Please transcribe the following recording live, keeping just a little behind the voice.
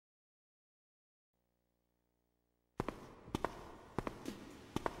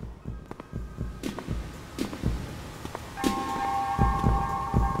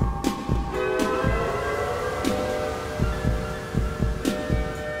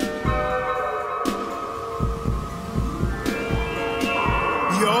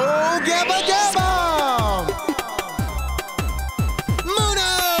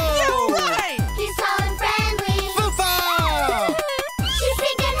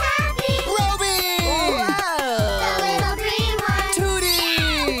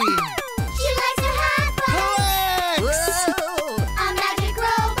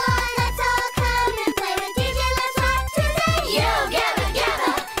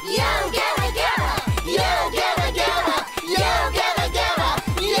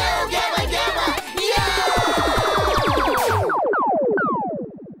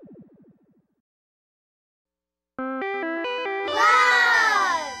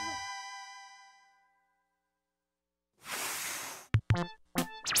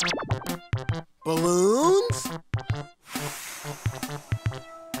Balloons?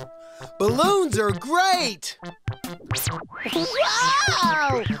 Balloons are great!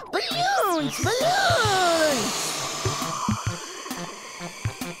 Wow! Balloons! Balloons!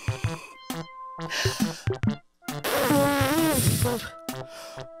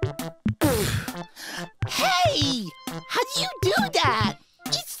 Hey! How do you do that?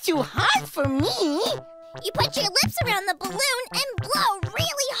 It's too hard for me. You put your lips around the balloon and blow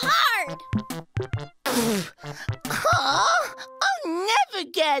really hard. Oh, I'll never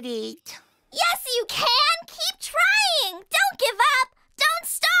get it. Yes, you can. Keep trying. Don't give up. Don't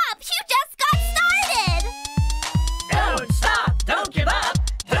stop. You just got started. Don't stop. Don't give up.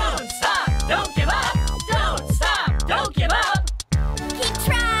 Don't stop. Don't give up. Don't stop. Don't give up. Keep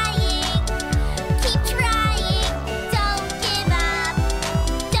trying. Keep trying. Don't give up.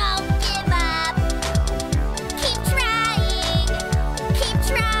 Don't give up. Keep trying. Keep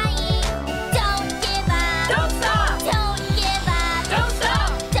trying. Don't give up. Don't stop. Don't give up. Don't stop.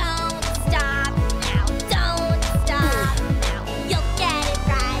 Don't stop now. Don't stop now. You'll get it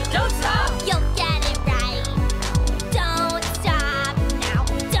right. Don't stop. You'll get it right. Don't stop now.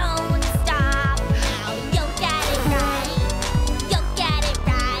 Don't stop now. You'll get it right. You'll get it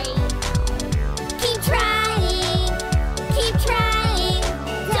right. Keep trying. Keep trying.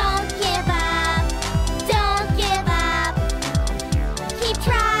 Don't give up. Don't give up. Keep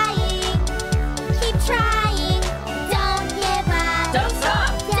trying. Keep trying. Don't give up. Don't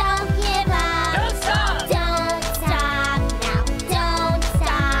stop. Don't give up. Don't stop. Don't stop now. Don't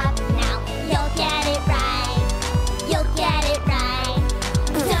stop now. You'll get it right. You'll get it right.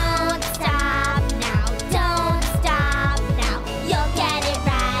 Don't stop now. Don't stop now. You'll get it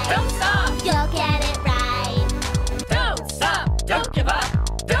right. Don't stop. You'll get it right. Don't stop. Don't give up.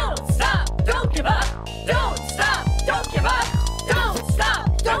 Don't stop. Don't give up. Don't stop. Don't give up. Don't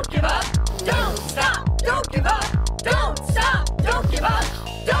stop. Don't give up. Don't stop. Don't give up. Don't stop. Don't give up.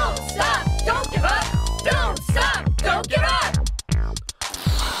 Don't stop. Don't give up. Don't stop. Don't give up.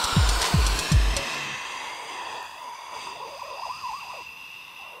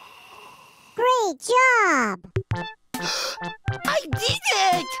 Great job! I did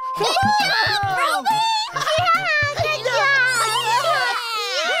it! Good job, Brobee! Good job!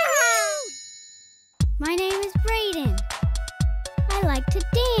 My name is Brayden. I like to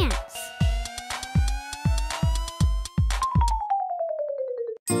dance.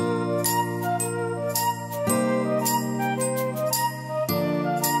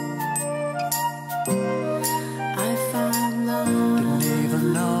 I found love, Didn't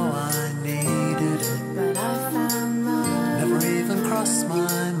even know I needed it. but I found love. Never even crossed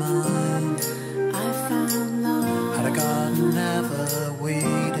my mind. I found love, Had a garden, never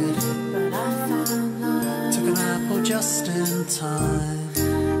weeded it. but I found love. Took an apple just in time.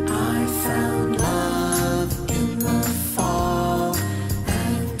 I found love in the fall,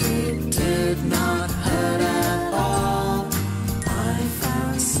 and it did not hurt at all. I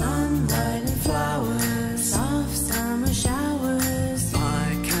found sunlight and flowers, Soft summer showers.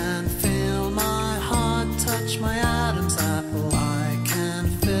 I can feel my heart touch my Adam's apple. I can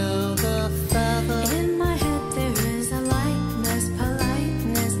feel the feather. In my head there is a lightness,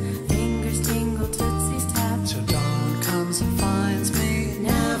 politeness. Fingers tingle, tootsies tap. Till dawn comes and finds me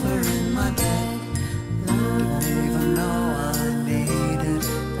never in my bed. Love, Didn't even know I needed it.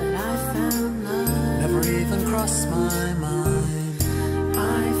 but I found love. Never even crossed my mind.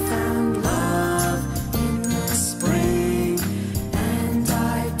 I found love In the spring, and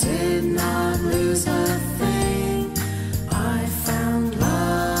I did not lose a thing. I found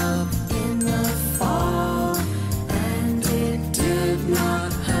love in the fall, and it did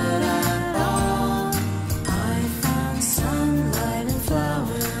not hurt at all. I found sunlight and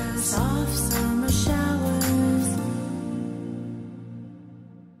flowers. soft summer showers.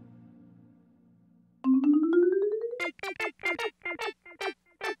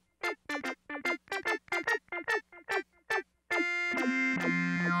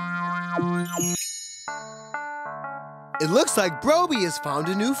 It looks like Brobee has found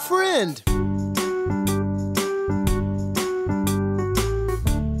a new friend.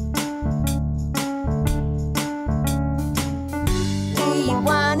 We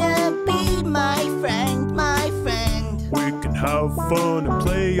wanna be my friend, my friend. We can have fun and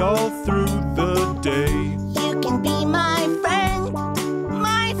play all through the day. You can be my friend,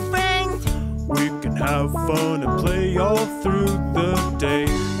 my friend. We can have fun and play all through the day.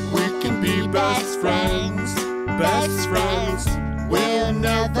 We can be best friends, best friends. We'll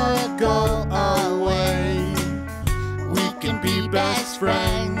never go away. We can be best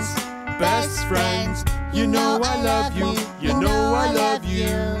friends, best friends. You know I love you, you know I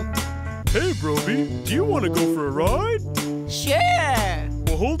Hey, Brobee, do you want to go for a ride? Sure.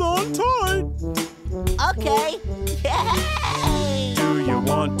 Well, hold on tight. Okay. Yay! Do you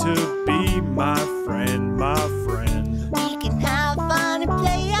want to be my friend, my friend? We can have fun and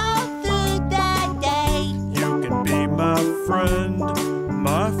play all through the day. You can be my friend,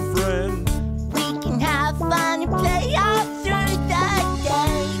 my friend. We can have fun and play all through the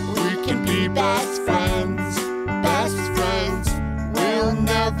day. We can be best friends, best friends. We'll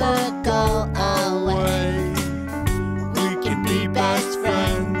never go away. We can be best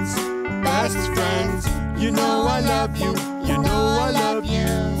friends, best friends. You know I love you, you know I love you.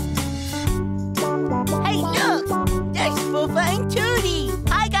 Hey, look! There's Foofa and Toodee.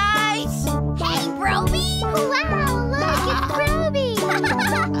 Hi, guys. Hey, Brobee! Wow, look, it's Brobee!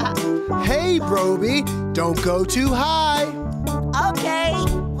 Hey, Brobee, don't go too high. Okay,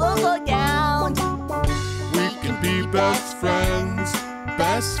 we'll go down. We can be best friends,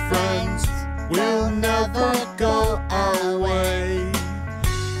 best friends. We'll never go away.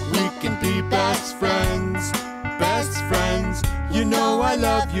 We can be best friends, best friends. You know I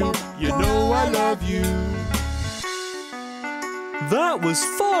love you, you know I love you. That was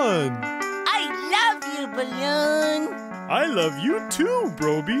fun. I love you, Balloon. I love you too,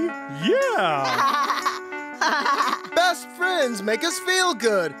 Brobee. Yeah. Best friends make us feel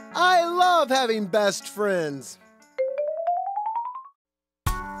good. I love having best friends.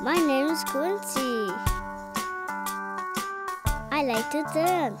 My name is Quincy. I like to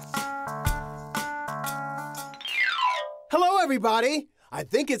dance. Hello, everybody. I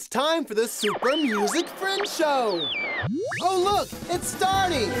think it's time for the Super Music Friend Show. Oh, look, it's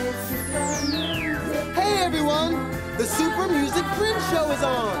starting. Hey, everyone. The Super Music Friend Show is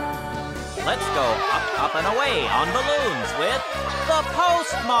on. Let's go up, up, and away on balloons with the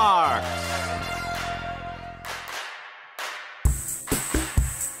Postmarks.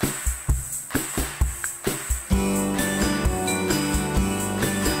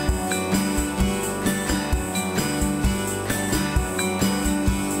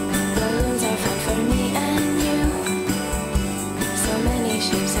 Balloons are fun for me and you. So many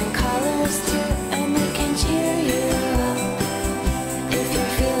shapes and colors too, and we can cheer you up if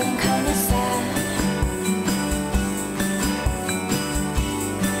you're feeling kinda sad.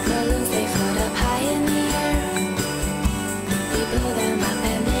 Balloons, they float up high in the air. We blow them up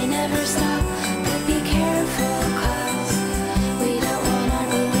and they never stop. But be careful, 'cause we don't want our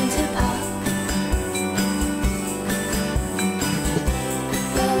balloon to pop.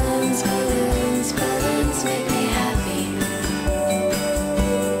 Balloons, balloons, balloons make me happy.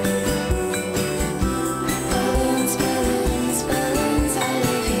 Balloons, balloons, balloons, I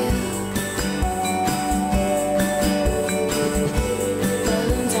love you.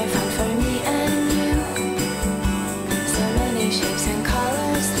 Balloons are fun for me and you. So many shapes and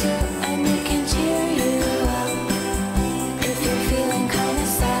colors too, and we can cheer you up if you're feeling kinda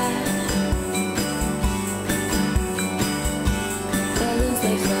sad. Balloons,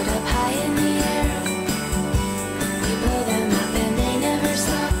 they float up high in the air. We blow them up and they never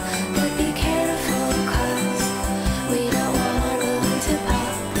stop. But be careful, 'cause we don't want our balloon to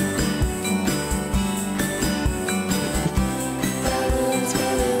pop. Balloons,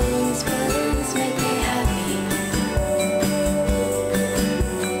 balloons, balloons make me happy.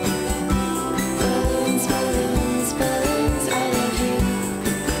 Balloons, balloons, balloons, I love you.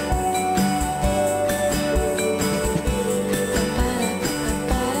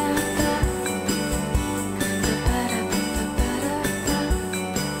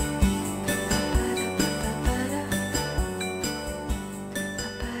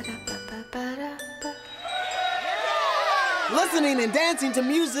 Listening and dancing to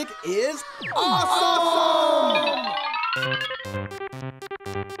music is awesome!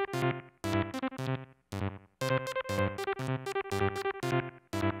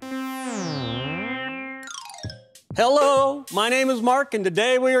 Hello, my name is Mark, and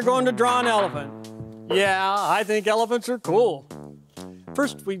today we are going to draw an elephant. Yeah, I think elephants are cool.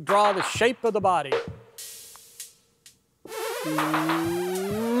 First, we draw the shape of the body.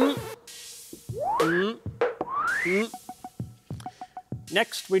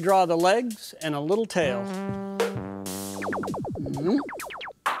 Next, we draw the legs and a little tail.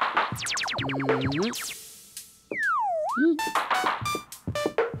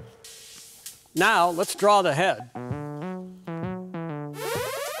 Now, let's draw the head.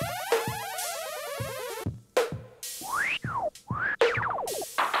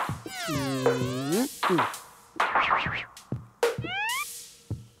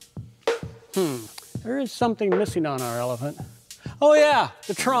 There is something missing on our elephant. Oh yeah,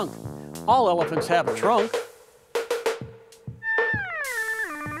 the trunk. All elephants have a trunk.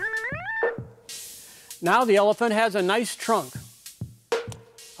 Now the elephant has a nice trunk.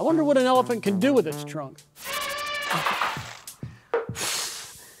 I wonder what an elephant can do with its trunk.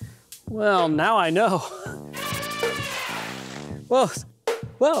 Well, now I know.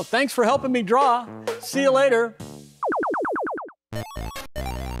 Well, thanks for helping me draw. See you later.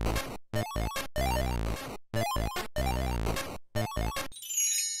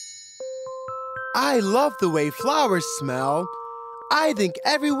 I love the way flowers smell. I think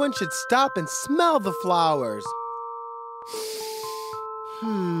everyone should stop and smell the flowers.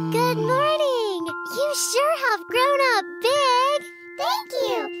 Good morning! You sure have grown up big! Thank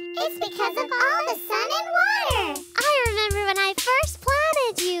you. It's because of all the sun and water. I remember when I first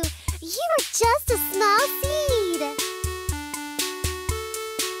planted you. You were just a small seed.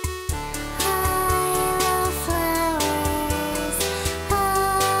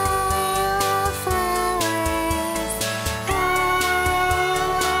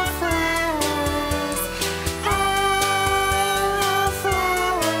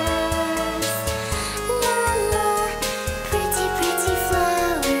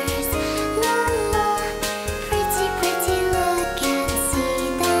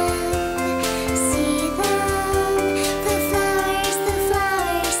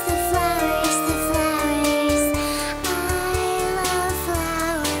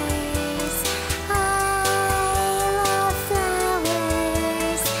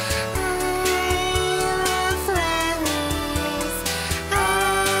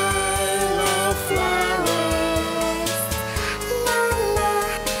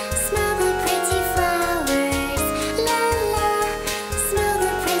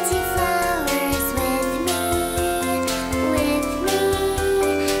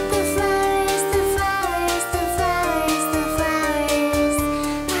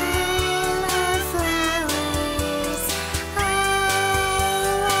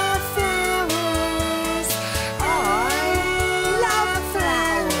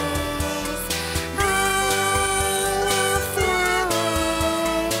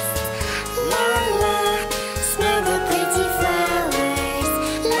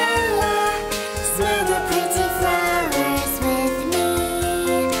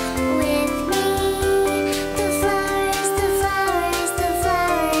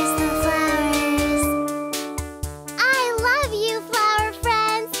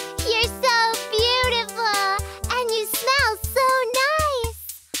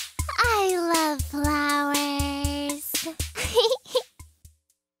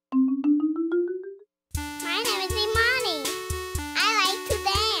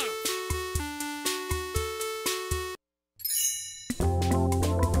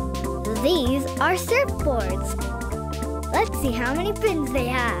 These are surfboards. Let's see how many fins they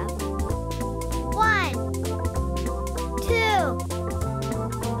have. 1, 2,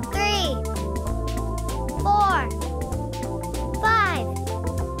 3, 4, 5.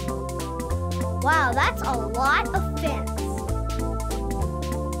 Wow, that's a lot of fins.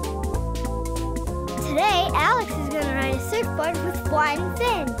 Today, Alex is going to ride a surfboard with 1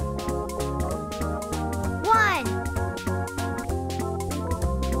 fin. 1.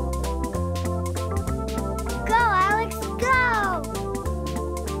 Go, Alex, go!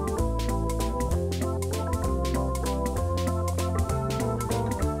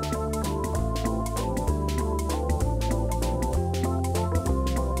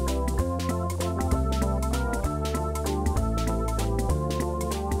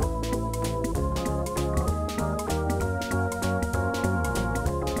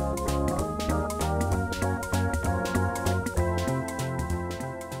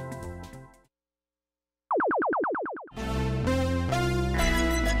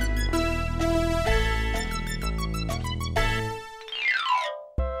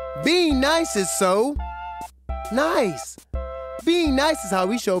 Being nice is so nice. Being nice is how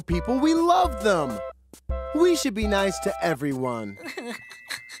we show people we love them. We should be nice to everyone.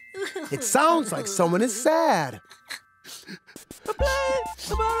 It sounds like someone is sad. Google,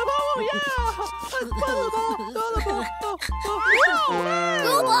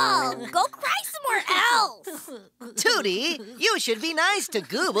 go cry somewhere else. Toodee, you should be nice to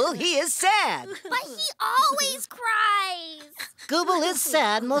Google. He is sad. But he always cries. Google is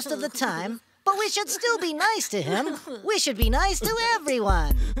sad most of the time, but we should still be nice to him. We should be nice to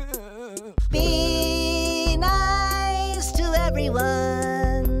everyone. Be nice to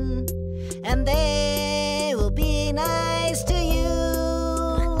everyone, and they will be nice to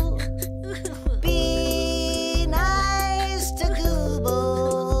you. Be nice to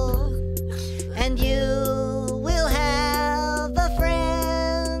Google, and you will have a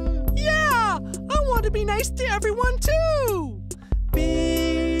friend. Yeah, I want to be nice to everyone too.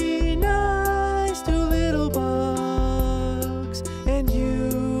 Be nice to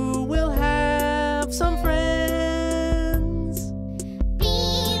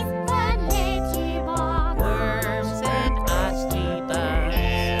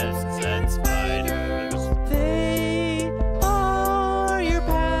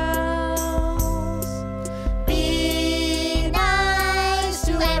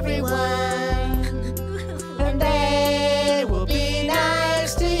everyone, and they will be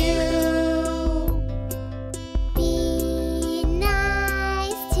nice to you. Be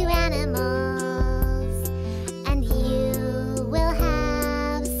nice to animals, and you will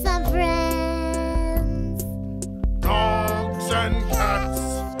have some friends. Dogs and cats,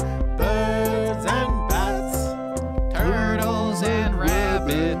 Birds and bats, Turtles and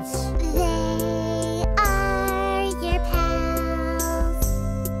rabbits. They are your pals.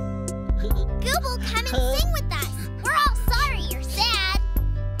 Google, come and sing with us. We're all sorry you're sad.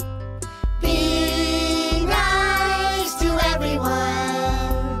 Be nice to everyone,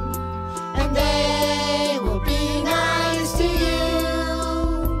 and they will be nice to you.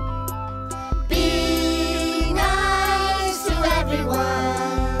 Be nice to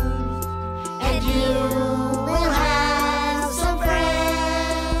everyone, and you will have some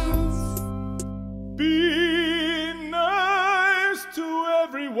friends. be nice to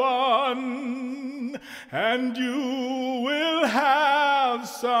everyone, and you will have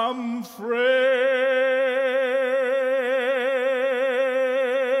some friends.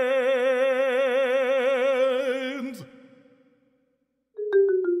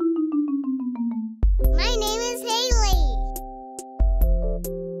 My name is Haley.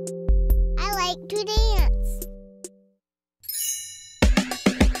 I like to dance.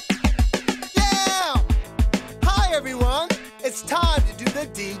 Yeah! Hi, everyone. It's time to do the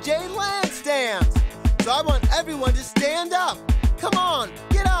DJ Lance dance. So I want everyone to stand up. Come on,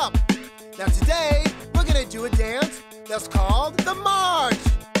 get up. Now today, we're gonna do a dance that's called the march.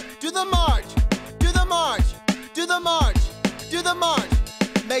 Do the march, do the march, do the march, do the march.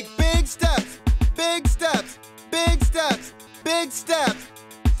 Make big steps, big steps, big steps, big steps.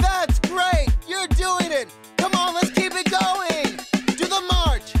 That's great, you're doing it. Come on, let's keep it going. Do the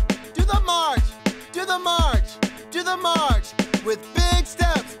march, do the march, do the march, do the march. With big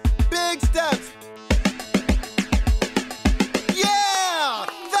steps, big steps. Yeah,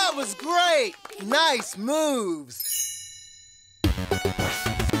 that was great. Nice moves.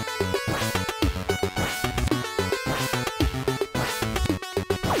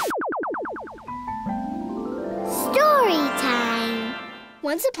 Story time!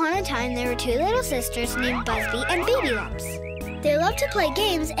 Once upon a time, there were two little sisters named Busby and Baby Lumps. They loved to play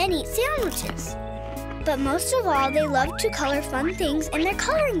games and eat sandwiches. But most of all, they loved to color fun things in their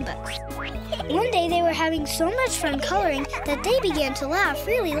coloring books. One day, they were having so much fun coloring that they began to laugh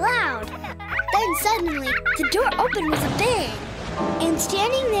really loud. Then suddenly, the door opened with a bang. And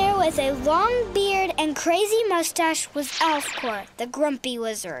standing there with a long beard and crazy mustache was Alfcore, the grumpy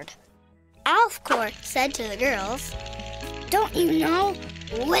wizard. Alfcore said to the girls, "Don't you know?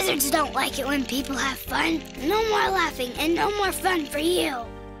 Wizards don't like it when people have fun. No more laughing and no more fun for you."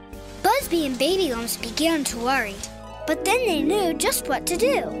 Busby and Baby Lumps began to worry, but then they knew just what to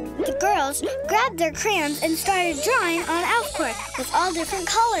do. The girls grabbed their crayons and started drawing on Alfcore with all different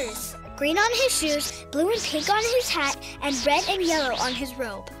colors. Green on his shoes, blue and pink on his hat, and red and yellow on his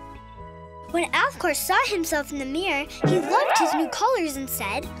robe. When Alfcore saw himself in the mirror, he loved his new colors and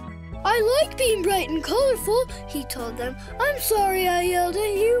said, "I like being bright and colorful," he told them. "I'm sorry I yelled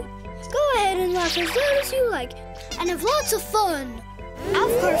at you. Go ahead and laugh as loud as you like, and have lots of fun."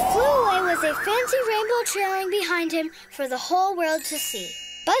 Alfcore flew away with a fancy rainbow trailing behind him for the whole world to see.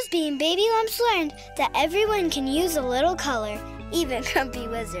 Busby and Baby Lumps learned that everyone can use a little color, even grumpy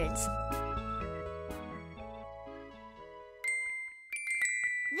wizards.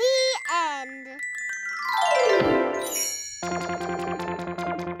 The end.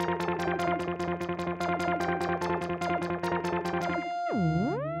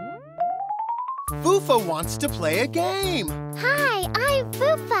 Foofa wants to play a game. Hi, I'm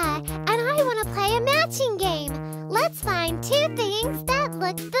Foofa, and I want to play a matching game. Let's find two things that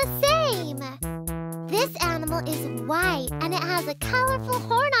look the same. This animal is white, and it has a colorful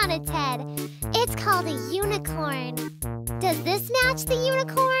horn on its head. It's called a unicorn. Does this match the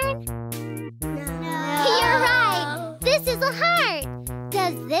unicorn? No. You're right. This is a heart.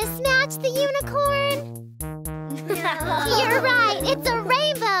 Does this match the unicorn? No. You're right. It's a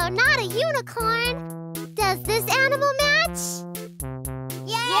rainbow, not a unicorn. Does this animal match?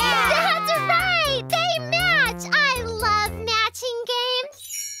 Yeah! That's right! They match! I love matching games.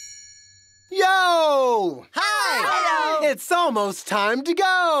 Yo! Hi! Hello! It's almost time to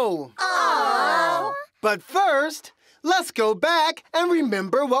go. Aww. But first, let's go back and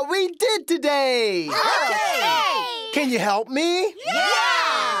remember what we did today. Okay! Can you help me?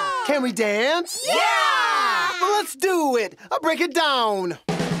 Yeah! Can we dance? Yeah! Well, let's do it. I'll break it down.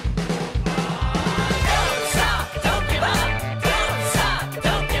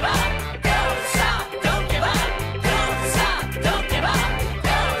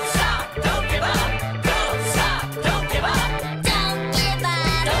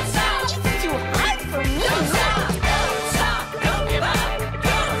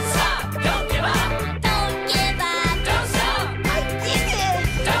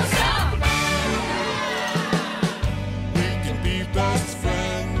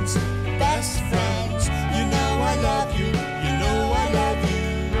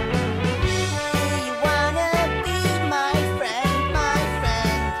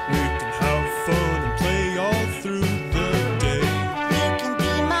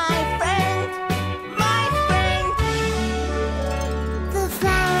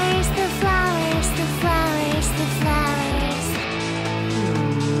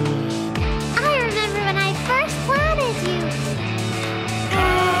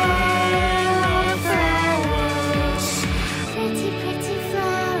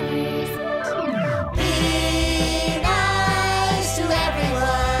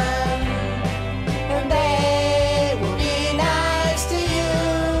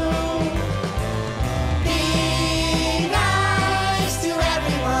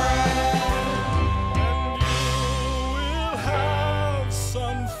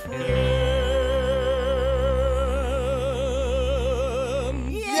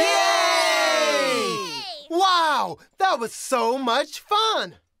 That was so much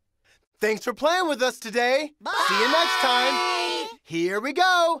fun. Thanks for playing with us today. Bye. See you next time. Here we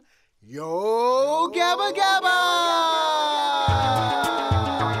go. Yo Gabba Gabba!